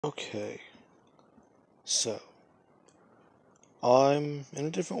Okay, so I'm in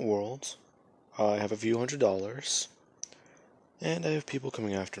a different world. I have a few $100s, and I have people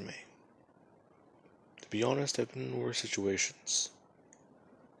coming after me. To be honest, I've been in worse situations.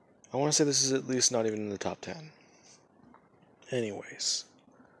 I want to say this is at least not even in the top 10. Anyways,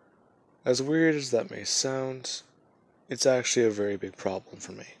 as weird as that may sound, it's actually a very big problem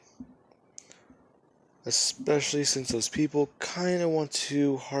for me. Especially since those people kinda want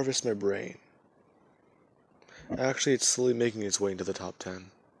to harvest my brain. Actually, it's slowly making its way into the top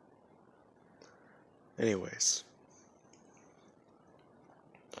 10. Anyways,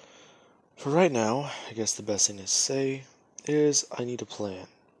 for right now, I guess the best thing to say is I need a plan.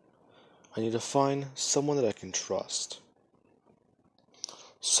 I need to find someone that I can trust.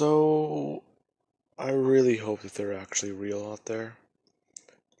 So, I really hope that they're actually real out there.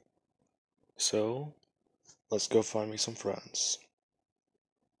 So, let's go find me some friends.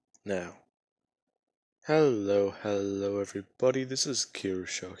 Now, hello everybody, this is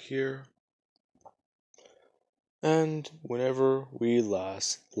Kirusho here. And whenever we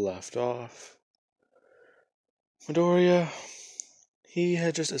last left off, Midoriya, he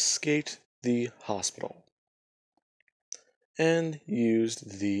had just escaped the hospital and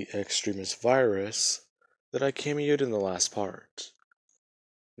used the extremist virus that I cameoed in the last part.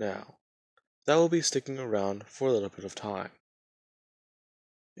 Now, that will be sticking around for a little bit of time.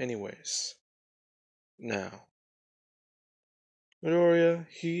 Anyways, now, Midoriya,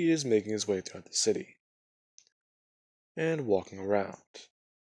 he is making his way throughout the city and walking around.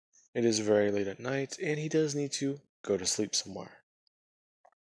 It is very late at night, and he does need to go to sleep somewhere.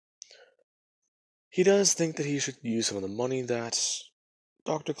 He does think that he should use some of the money that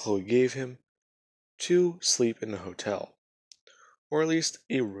Dr. Chloe gave him to sleep in a hotel, or at least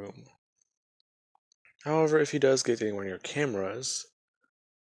a room. However, if he does get anywhere near cameras,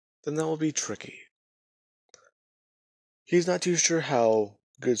 then that will be tricky. He's not too sure how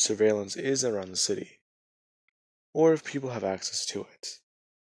good surveillance is around the city, or if people have access to it.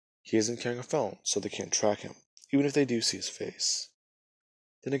 He isn't carrying a phone, so they can't track him, even if they do see his face.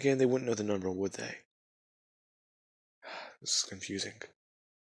 Then again, they wouldn't know the number, would they? This is confusing.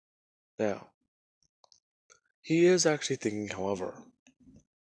 Now, he is actually thinking, however,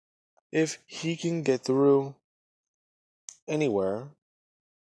 if he can get through anywhere,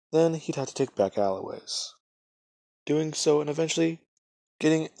 then he'd have to take back alleyways. Doing so and eventually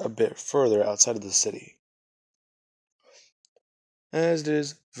getting a bit further outside of the city. As it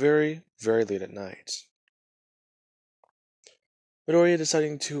is very late at night. Midoriya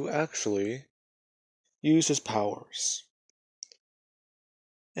deciding to actually use his powers.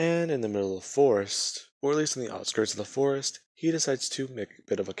 And in the middle of the forest, or at least in the outskirts of the forest, he decides to make a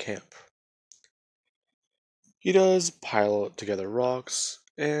bit of a camp. He does pile together rocks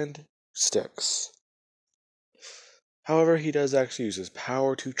and sticks. However, he does actually use his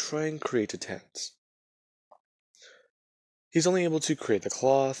power to try and create a tent. He's only able to create the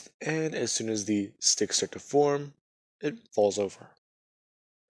cloth, and as soon as the sticks start to form, it falls over.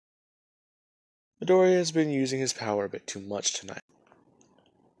 Midoriya has been using his power a bit too much tonight,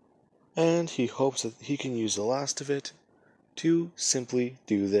 and he hopes that he can use the last of it to simply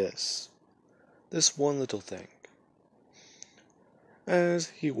do this one little thing. As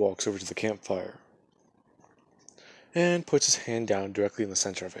he walks over to the campfire, and puts his hand down directly in the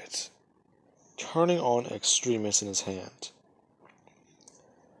center of it, turning on Extremis in his hand,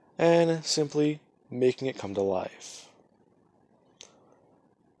 and simply making it come to life.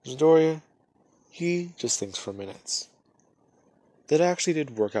 Midoriya, he just thinks for minutes. That actually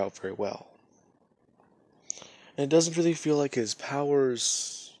did work out very well. And it doesn't really feel like his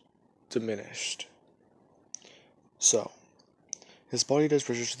powers diminished. So, his body does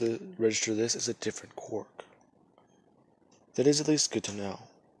register this as a different quirk. That is at least good to know.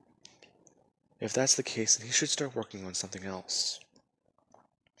 If that's the case, then he should start working on something else.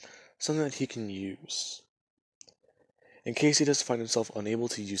 Something that he can use. In case he does find himself unable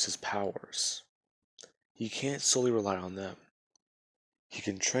to use his powers, he can't solely rely on them. He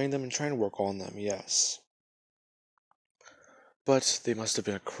can train them and try and work on them, yes. But they must have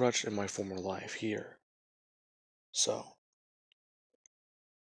been a crutch in my former life here. So,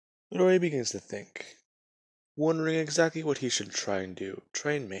 Midoriya begins to think, wondering exactly what he should try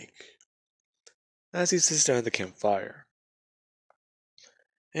and make, as he sits down at the campfire.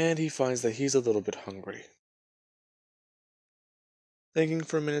 And he finds that he's a little bit hungry. Thinking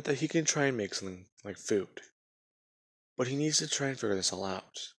for a minute that he can try and make something like food. But he needs to try and figure this all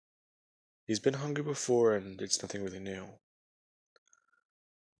out. He's been hungry before and it's nothing really new.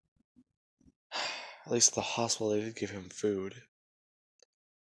 At least at the hospital they did give him food.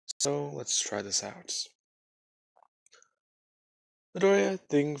 So let's try this out. Midoriya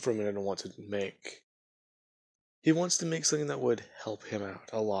thinking for a minute on what to make. He wants to make something that would help him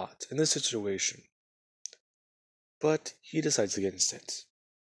out a lot in this situation, but he decides against it.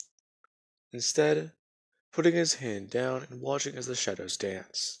 Instead, putting his hand down and watching as the shadows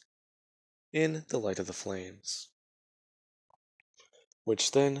dance in the light of the flames,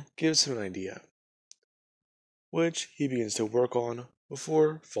 which then gives him an idea, which he begins to work on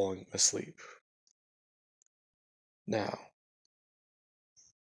before falling asleep. Now,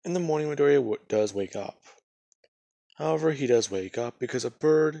 in the morning, Midoriya does wake up. However, he does wake up because a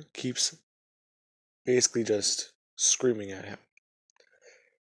bird keeps basically just screaming at him,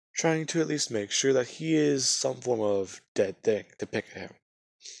 trying to at least make sure that he is some form of dead thing to pick at him.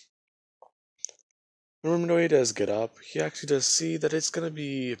 When Midoriya does get up, he actually does see that it's going to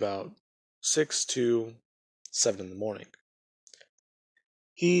be about 6 to 7 in the morning.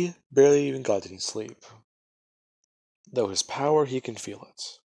 He barely even got any sleep, though his power, he can feel it.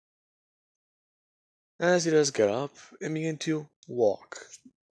 As he does get up and begin to walk,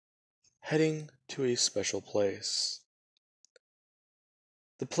 heading to a special place.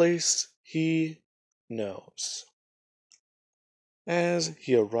 The place he knows. As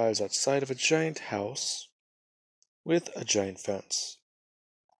he arrives outside of a giant house with a giant fence.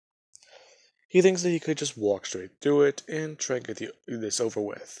 He thinks that he could just walk straight through it and try and get this over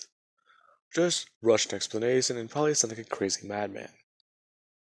with. Just rush an explanation and probably sound like a crazy madman.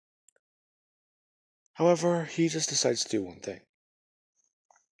 However, he just decides to do one thing.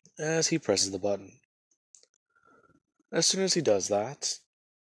 As he presses the button. As soon as he does that,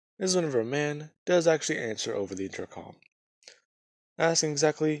 is whenever a man does actually answer over the intercom, asking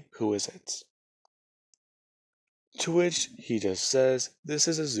exactly who is it. To which he just says this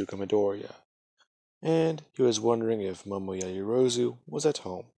is Izuka Midoriya, and he was wondering if Momo Yaoyorozu was at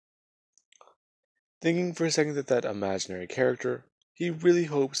home. Thinking for a second that that imaginary character he really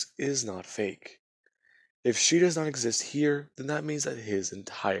hopes is not fake. If she does not exist here, then that means that his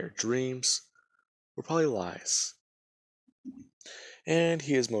entire dreams were probably lies. And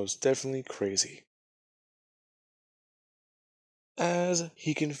he is most definitely crazy. As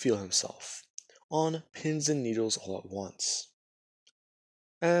he can feel himself on pins and needles all at once.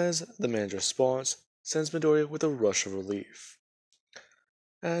 As the man's response sends Midoriya with a rush of relief.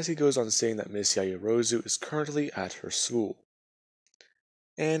 As he goes on saying that Miss Yaoyorozu is currently at her school.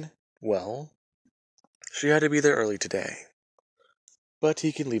 And, well, she had to be there early today. But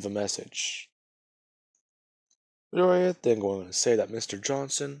he can leave a message. Midoriya then going on to say that Mr.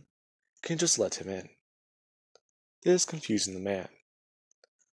 Johnson can just let him in. This confusing the man.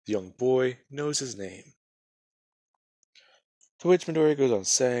 The young boy knows his name. To which Midoriya goes on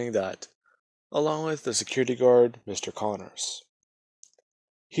saying that, along with the security guard, Mr. Connors,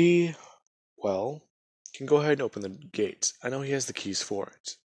 he, well, can go ahead and open the gate. I know he has the keys for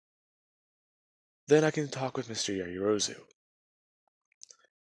it. Then I can talk with Mr. Yaoyorozu.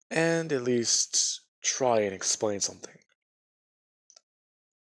 And at least try and explain something.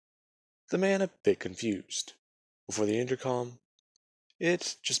 The man a bit confused. Before the intercom,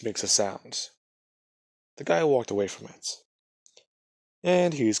 it just makes a sound. The guy walked away from it.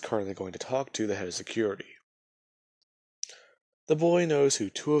 And he's currently going to talk to the head of security. The boy knows who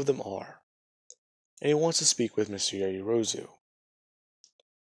two of them are, and he wants to speak with Mr. Yaoyorozu.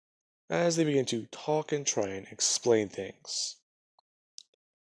 As they begin to talk and try and explain things.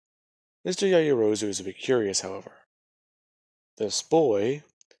 Mr. Yaoyorozu is a bit curious, however. This boy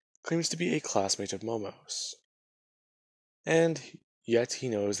claims to be a classmate of Momo's, and yet he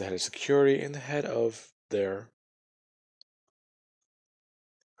knows the head of security and the head of their...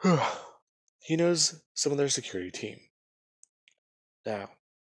 he knows some of their security team. Now,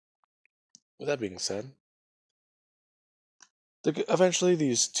 with that being said, eventually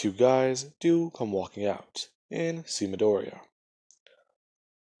these two guys do come walking out and see Midoriya,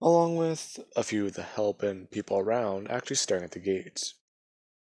 along with a few of the help and people around actually staring at the gates,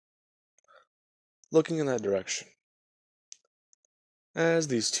 looking in that direction. As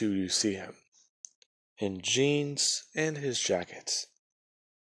these two do see him, in jeans and his jacket,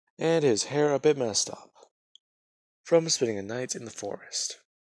 and his hair a bit messed up, from spending a night in the forest.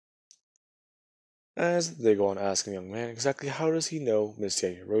 As they go on asking the young man exactly how does he know Miss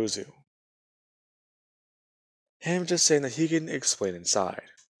Yaoyorozu. Him just saying that he can explain inside.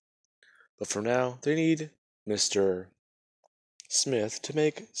 But for now, they need Mr. Smith to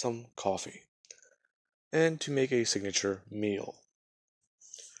make some coffee, and to make a signature meal.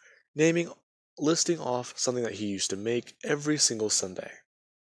 Listing off something that he used to make every single Sunday.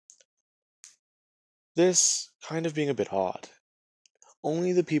 This kind of being a bit odd,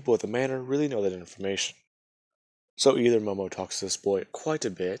 Only the people at the manor really know that information. So either Momo talks to this boy quite a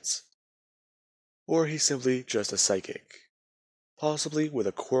bit, or he's simply just a psychic, possibly with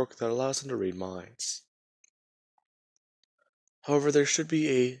a quirk that allows him to read minds. However, there should be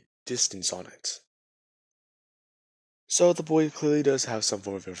a distance on it. So the boy clearly does have some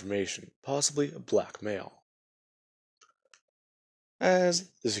form of information, possibly blackmail. As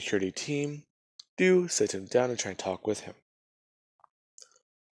the security team do sit him down and try and talk with him,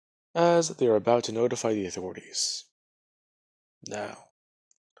 as they are about to notify the authorities. Now,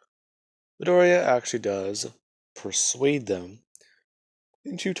 Midoriya actually does persuade them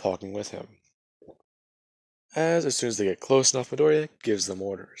into talking with him. As soon as they get close enough, Midoriya gives them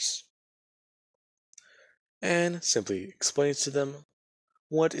orders and simply explains to them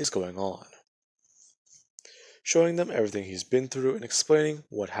what is going on, showing them everything he's been through and explaining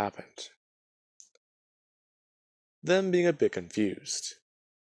what happened. Them being a bit confused.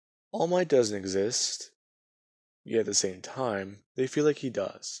 All Might doesn't exist, yet at the same time, they feel like he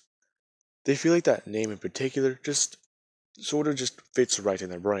does. They feel like that name in particular just fits right in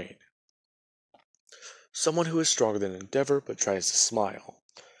their brain. Someone who is stronger than Endeavor but tries to smile,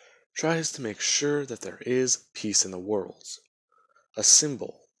 tries to make sure that there is peace in the world. A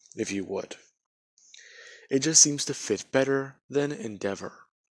symbol, if you would. It just seems to fit better than Endeavor.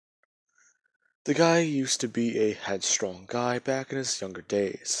 The guy used to be a headstrong guy back in his younger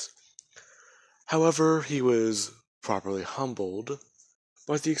days. However, he was properly humbled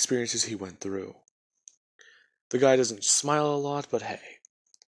by the experiences he went through. The guy doesn't smile a lot, but hey.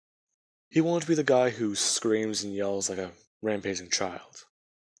 He won't be the guy who screams and yells like a rampaging child.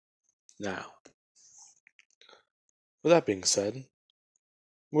 Now, with that being said,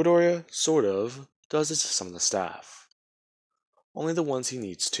 Midoriya sort of does this to some of the staff. Only the ones he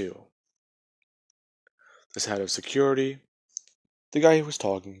needs to. This head of security, the guy he was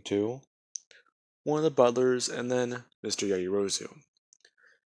talking to, one of the butlers, and then Mr. Yaoyorozu.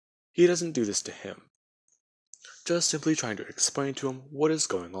 He doesn't do this to him, just simply trying to explain to him what is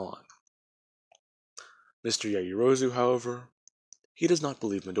going on. Mr. Yaoyorozu, however, he does not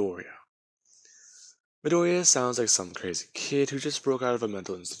believe Midoriya. Midoriya sounds like some crazy kid who just broke out of a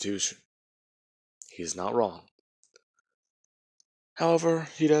mental institution. He's not wrong. However,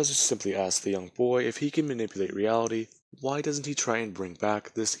 he does simply ask the young boy if he can manipulate reality, why doesn't he try and bring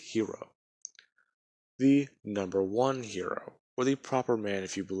back this hero? The number one hero, or the proper man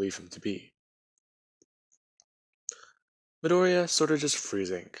if you believe him to be. Midoriya sort of just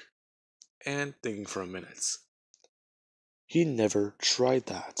freezing, and thinking for a minute. He never tried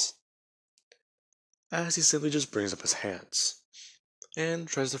that. As he simply just brings up his hands, and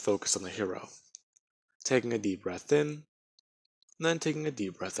tries to focus on the hero, taking a deep breath in, and then taking a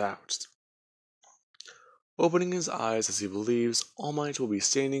deep breath out. Opening his eyes as he believes All Might will be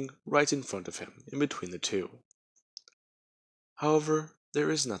standing right in front of him, in between the two. However,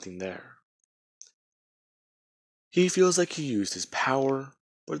 there is nothing there. He feels like he used his power,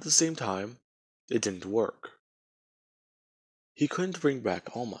 but at the same time, it didn't work. He couldn't bring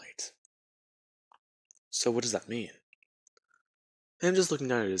back All Might. So what does that mean? I'm just looking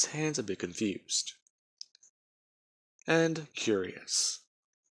down at his hands a bit confused. And curious.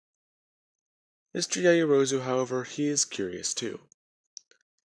 Mr. Yaoyorozu, however, he is curious too.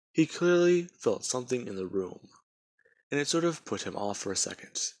 He clearly felt something in the room, and it sort of put him off for a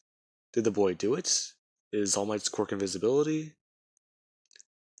second. Did the boy do it? Is All Might's quirk invisibility?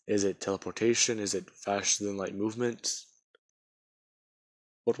 Is it teleportation? Is it faster than light movement?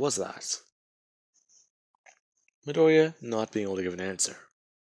 What was that? Midoriya not being able to give an answer,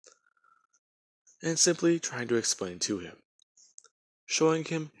 and simply trying to explain to him, showing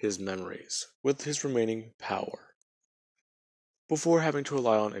him his memories with his remaining power, before having to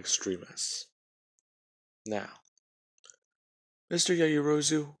rely on extremists. Now, Mr.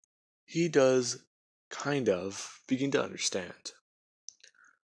 Yaoyorozu, he does kind of begin to understand.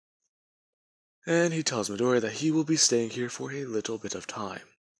 And he tells Midoriya that he will be staying here for a little bit of time.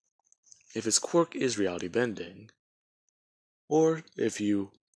 If his quirk is reality bending, or if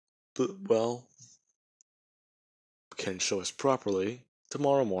you, can show us properly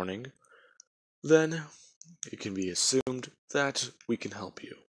tomorrow morning, then it can be assumed that we can help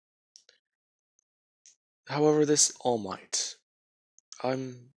you. However, this All Might,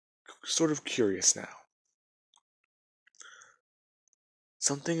 I'm sort of curious now.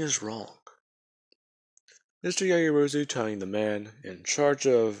 Something is wrong. Mr. Yaoyorozu telling the man in charge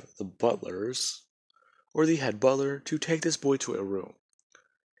of the butlers, or the head butler, to take this boy to a room,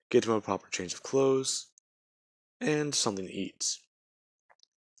 get him a proper change of clothes, and something to eat.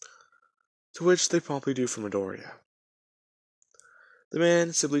 To which they promptly do for Midoriya. the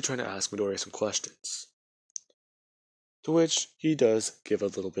man simply trying to ask Midoriya some questions, to which he does give a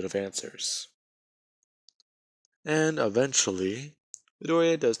little bit of answers. And eventually,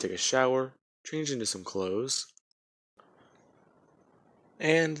 Midoriya does take a shower, change into some clothes,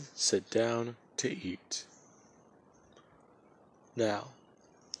 and sit down to eat. Now,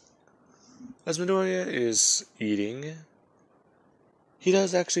 as Midoriya is eating, he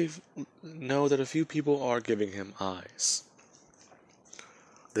does actually know that a few people are giving him eyes.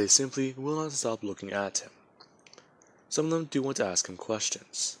 They simply will not stop looking at him. Some of them do want to ask him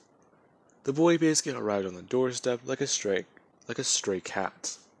questions. The boy basically arrived on the doorstep like a stray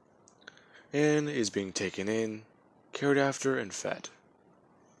cat, and is being taken in, cared after, and fed.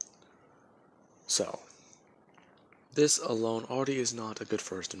 So, this alone already is not a good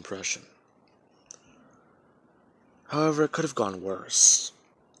first impression. However, it could have gone worse.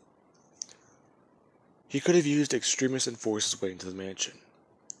 He could have used extremists and forced his way into the mansion,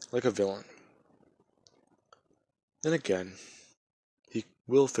 like a villain. Then again, he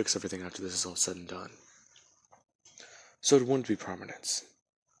will fix everything after this is all said and done, so it wouldn't be permanent.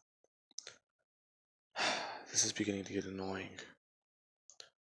 This is beginning to get annoying.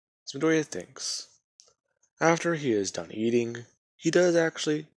 As Midoriya thinks, after he is done eating, he does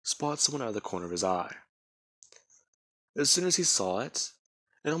actually spot someone out of the corner of his eye. As soon as he saw it,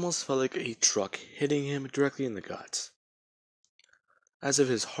 it almost felt like a truck hitting him directly in the gut, as if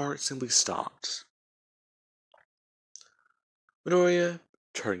his heart simply stopped. Midoriya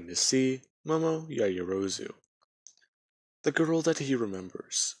turning to see Momo Yaoyorozu, the girl that he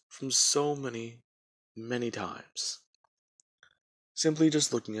remembers from so many, many times. Simply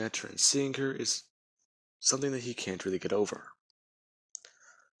just looking at her and seeing her is something that he can't really get over.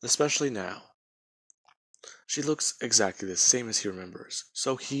 Especially now. She looks exactly the same as he remembers,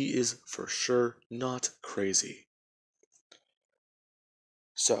 so he is for sure not crazy.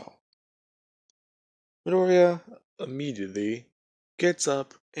 So, Midoriya immediately gets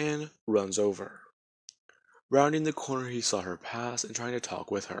up and runs over, rounding the corner he saw her pass and trying to talk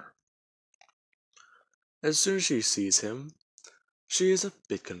with her. As soon as she sees him, she is a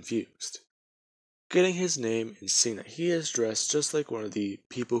bit confused, getting his name and seeing that he is dressed just like one of the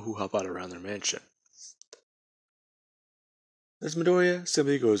people who help out around their mansion. As Midoriya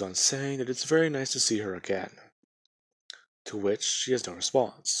simply goes on saying that it's very nice to see her again, to which she has no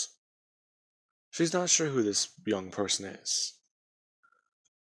response. She's not sure who this young person is.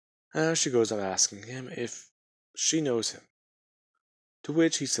 As she goes on asking him if she knows him, to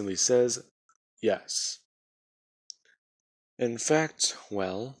which he simply says yes. In fact,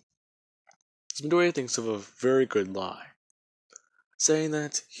 well, Midoriya thinks of a very good lie, saying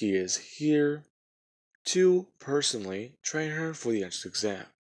that he is here to personally train her for the entrance exam.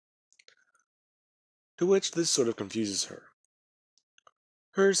 To which this sort of confuses her.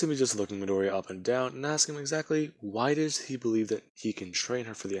 Her simply just looking Midoriya up and down and asking him exactly why does he believe that he can train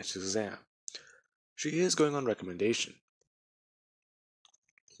her for the entrance exam. She is going on recommendation.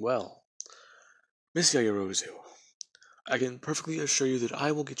 Well, Miss Yaoyorozu, I can perfectly assure you that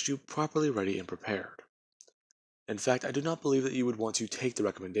I will get you properly ready and prepared. In fact, I do not believe that you would want to take the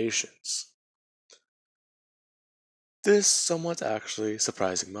recommendations. This somewhat actually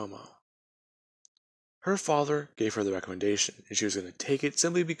surprising Momo. Her father gave her the recommendation, and she was going to take it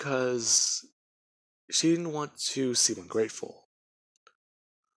simply because she didn't want to seem ungrateful.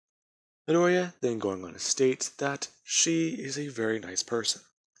 Midoriya then going on to state that she is a very nice person.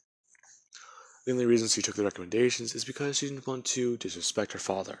 The only reason she took the recommendations is because she didn't want to disrespect her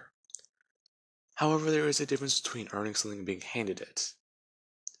father. However, there is a difference between earning something and being handed it.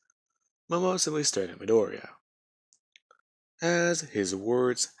 Momo simply stared at Midoriya, as his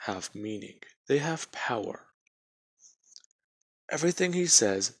words have meaning. They have power. Everything he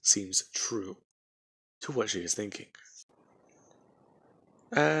says seems true to what she is thinking.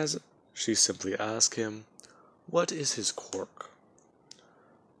 As she simply asks him, what is his quirk?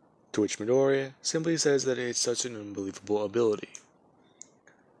 To which Midoriya simply says that it's such an unbelievable ability.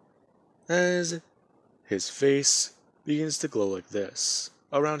 As his face begins to glow like this,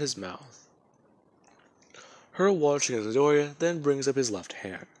 around his mouth. Her watching as Midoriya then brings up his left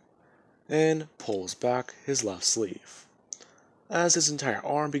hand, and pulls back his left sleeve, as his entire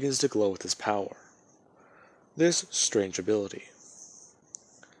arm begins to glow with his power. This strange ability.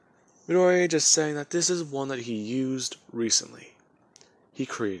 Midoriya just saying that this is one that he used recently. He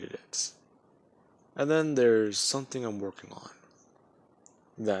created it. And then there's something I'm working on.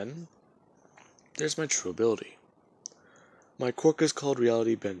 Then, there's my true ability. My quirk is called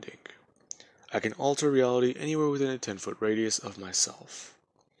reality bending. I can alter reality anywhere within a 10-foot radius of myself.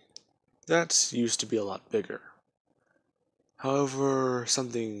 That used to be a lot bigger. However,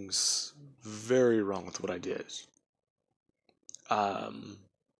 something's very wrong with what I did. I'm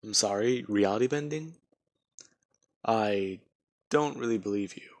sorry, reality bending? I don't really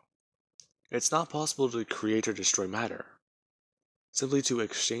believe you. It's not possible to create or destroy matter, simply to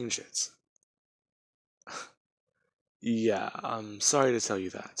exchange it. Yeah, I'm sorry to tell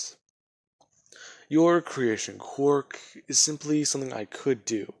you that. Your creation quirk is simply something I could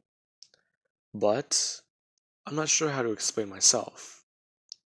do, but I'm not sure how to explain myself.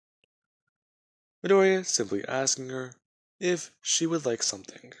 Midoriya simply asking her if she would like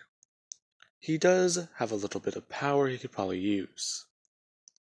something. He does have a little bit of power he could probably use.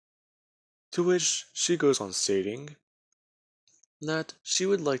 To which she goes on stating that she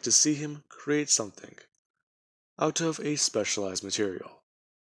would like to see him create something out of a specialized material.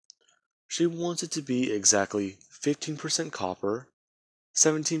 She wants it to be exactly 15% copper,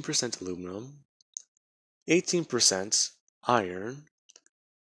 17% aluminum, 18% iron,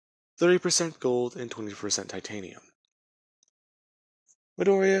 30% gold, and 20% titanium.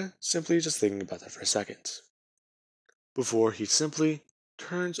 Midoriya simply just thinking about that for a second, before he simply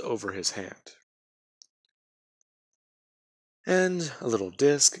turns over his hand. And a little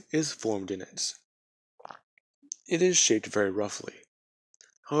disc is formed in it. It is shaped very roughly.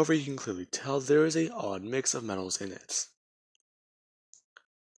 However, you can clearly tell there is a odd mix of metals in it.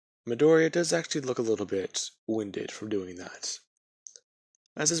 Midoriya does actually look a little bit winded from doing that,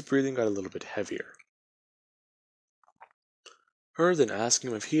 as his breathing got a little bit heavier. Her then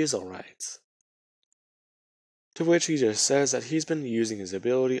asking him if he is alright, to which he just says that he's been using his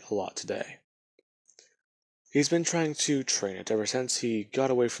ability a lot today. He's been trying to train it ever since he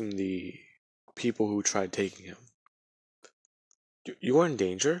got away from the people who tried taking him. You are in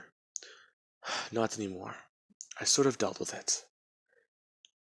danger? Not anymore. I sort of dealt with it.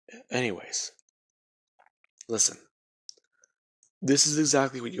 Anyways, listen. This is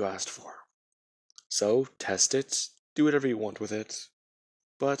exactly what you asked for. So, test it, do whatever you want with it,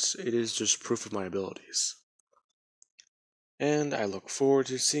 but it is just proof of my abilities. And I look forward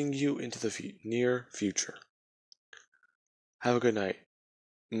to seeing you into the near future. Have a good night,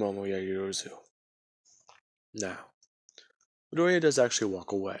 Momoyagirozu. Now, Midoriya does actually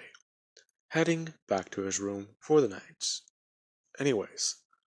walk away, heading back to his room for the night. Anyways,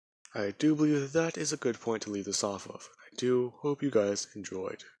 I do believe that is a good point to leave this off of. I do hope you guys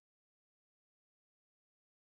enjoyed.